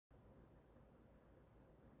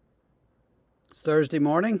Thursday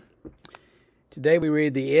morning. Today we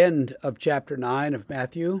read the end of chapter 9 of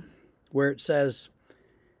Matthew, where it says,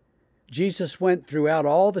 Jesus went throughout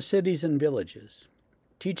all the cities and villages,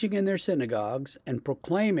 teaching in their synagogues and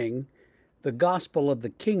proclaiming the gospel of the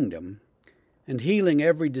kingdom and healing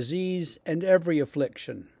every disease and every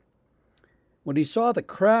affliction. When he saw the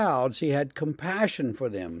crowds, he had compassion for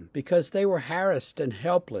them because they were harassed and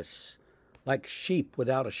helpless, like sheep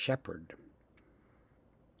without a shepherd.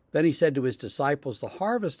 Then he said to his disciples, "The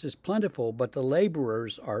harvest is plentiful, but the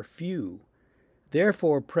laborers are few.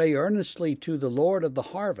 Therefore pray earnestly to the Lord of the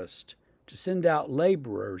harvest to send out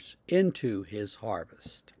laborers into his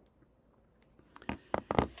harvest."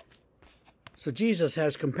 So Jesus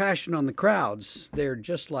has compassion on the crowds. They're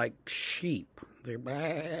just like sheep. They're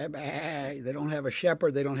bah, bah. They don't have a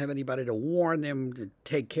shepherd. They don't have anybody to warn them, to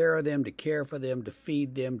take care of them, to care for them, to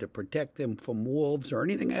feed them, to protect them from wolves or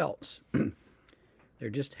anything else. They're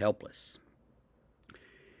just helpless.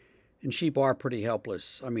 And sheep are pretty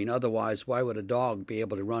helpless. I mean, otherwise, why would a dog be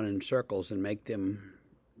able to run in circles and make them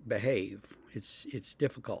behave? It's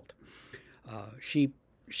difficult. Sheep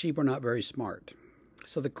are not very smart.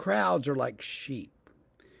 So the crowds are like sheep.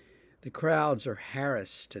 The crowds are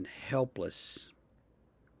harassed and helpless.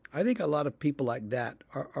 I think a lot of people like that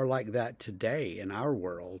are like that today in our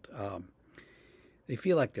world. They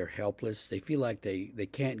feel like they're helpless. They feel like they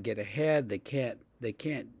can't get ahead. The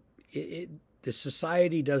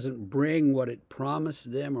society doesn't bring what it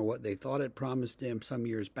promised them or what they thought it promised them some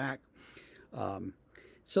years back.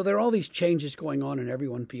 So there are all these changes going on and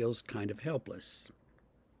everyone feels kind of helpless.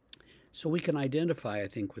 So we can identify, I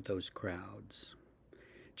think, with those crowds.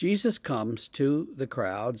 Jesus comes to the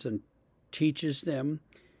crowds and teaches them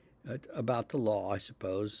about the law, I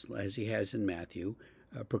suppose, as he has in Matthew,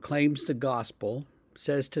 proclaims the gospel,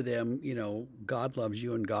 says to them, God loves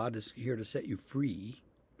you and God is here to set you free,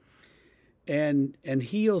 and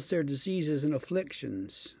heals their diseases and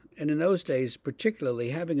afflictions. And in those days, particularly,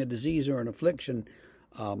 having a disease or an affliction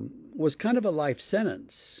was kind of a life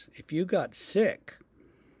sentence. If you got sick,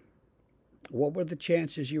 what were the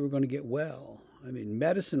chances you were going to get well? I mean,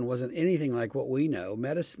 medicine wasn't anything like what we know.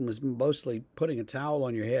 Medicine was mostly putting a towel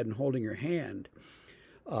on your head and holding your hand.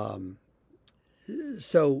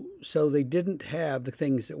 So they didn't have the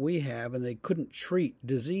things that we have, and they couldn't treat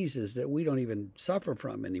diseases that we don't even suffer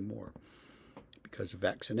from anymore because of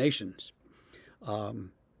vaccinations.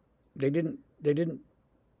 They didn't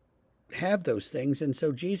have those things, and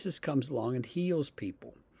so Jesus comes along and heals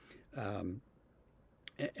people, and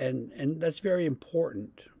that's very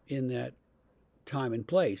important in that time and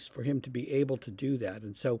place for him to be able to do that.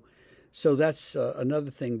 And so that's another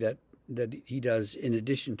thing that he does in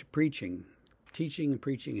addition to preaching. Teaching and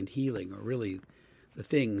preaching and healing are really the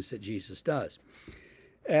things that Jesus does.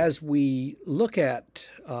 As we look at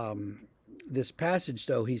this passage,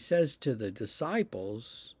 though, he says to the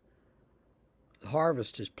disciples, the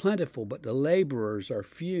harvest is plentiful, but the laborers are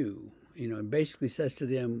few. And basically says to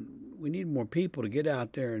them, we need more people to get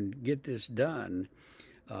out there and get this done.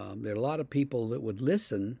 There are a lot of people that would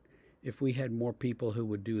listen if we had more people who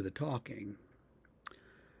would do the talking.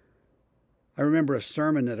 I remember a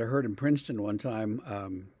sermon that I heard in Princeton one time.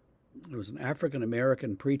 It was an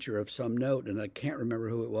African-American preacher of some note, and I can't remember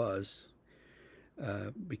who it was.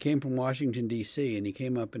 He came from Washington, D.C., and he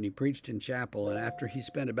came up and he preached in chapel. And after he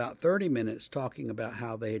spent about 30 minutes talking about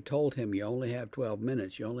how they had told him, you only have 12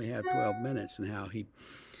 minutes, you only have 12 minutes, and how he'd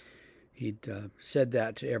said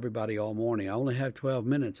that to everybody all morning. I only have 12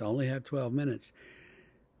 minutes, I only have 12 minutes.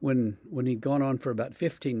 When he'd gone on for about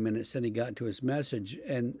 15 minutes, then he got to his message.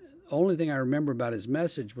 And the only thing I remember about his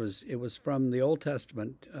message was it was from the Old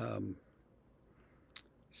Testament,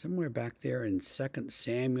 somewhere back there in 2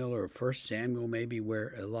 Samuel or 1 Samuel maybe,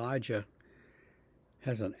 where Elijah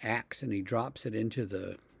has an axe and he drops it into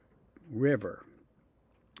the river.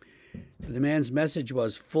 The man's message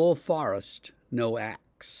was, full forest, no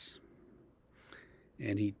axe.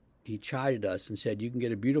 And he chided us and said, you can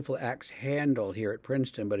get a beautiful axe handle here at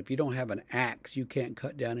Princeton, but if you don't have an axe, you can't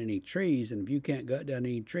cut down any trees. And if you can't cut down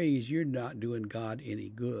any trees, you're not doing God any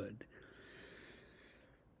good.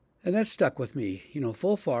 And that stuck with me.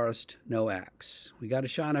 Full forest, no axe. We got to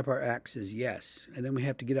shine up our axes, yes. And then we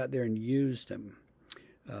have to get out there and use them.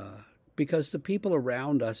 Because the people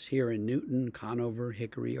around us here in Newton, Conover,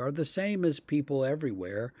 Hickory are the same as people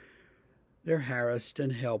everywhere. They're harassed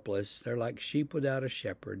and helpless. They're like sheep without a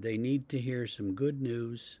shepherd. They need to hear some good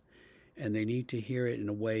news, and they need to hear it in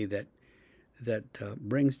a way that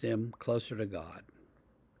brings them closer to God.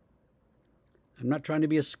 I'm not trying to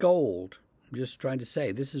be a scold. I'm just trying to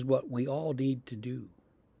say this is what we all need to do.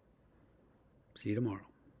 See you tomorrow.